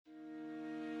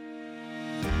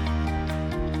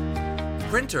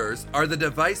Printers are the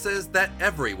devices that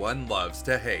everyone loves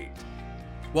to hate.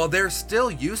 While they're still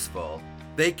useful,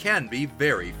 they can be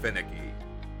very finicky.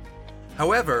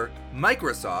 However,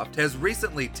 Microsoft has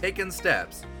recently taken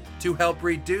steps to help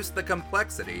reduce the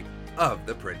complexity of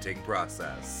the printing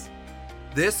process.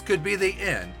 This could be the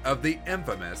end of the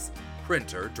infamous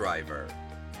printer driver.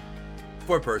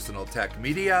 For Personal Tech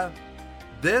Media,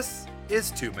 this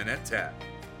is 2 Minute Tech.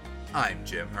 I'm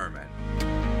Jim Herman.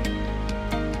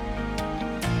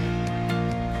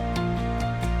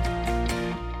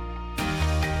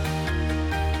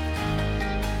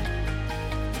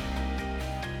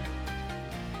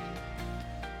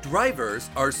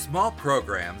 Drivers are small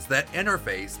programs that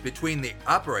interface between the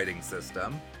operating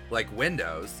system, like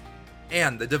Windows,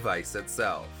 and the device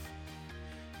itself.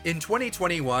 In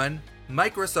 2021,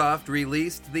 Microsoft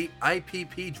released the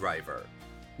IPP driver,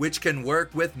 which can work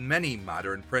with many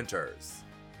modern printers.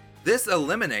 This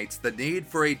eliminates the need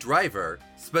for a driver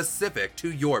specific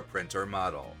to your printer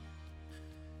model.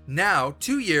 Now,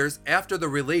 2 years after the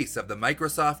release of the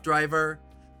Microsoft driver,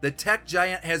 the tech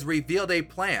giant has revealed a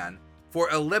plan for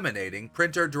eliminating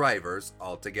printer drivers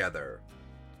altogether.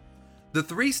 The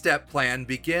 3-step plan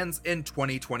begins in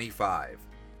 2025,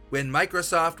 when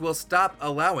Microsoft will stop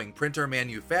allowing printer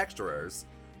manufacturers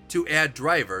to add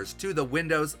drivers to the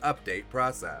Windows update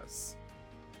process.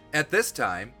 At this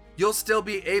time, you'll still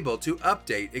be able to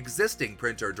update existing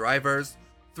printer drivers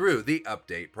through the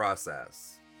update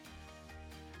process.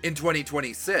 In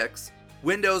 2026,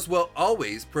 Windows will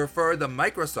always prefer the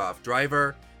Microsoft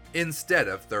driver instead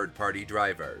of third-party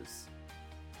drivers.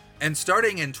 And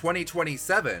starting in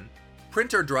 2027,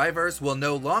 printer drivers will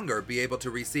no longer be able to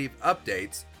receive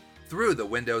updates through the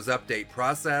Windows Update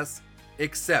process,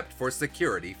 except for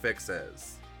security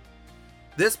fixes.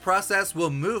 This process will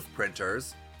move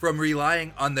printers from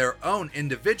relying on their own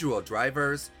individual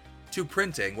drivers to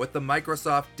printing with the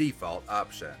Microsoft default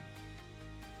option.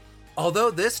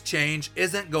 Although this change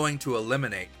isn't going to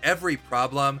eliminate every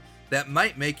problem that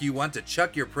might make you want to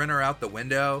chuck your printer out the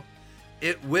window,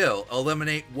 it will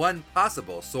eliminate one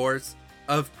possible source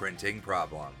of printing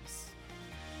problems.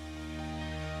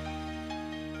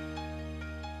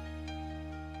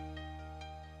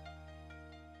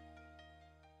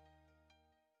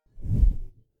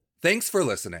 Thanks for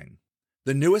listening.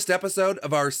 The newest episode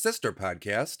of our sister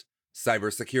podcast,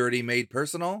 Cybersecurity Made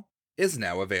Personal, is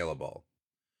now available.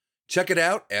 Check it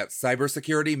out at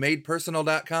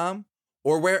cybersecuritymadepersonal.com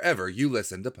or wherever you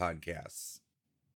listen to podcasts.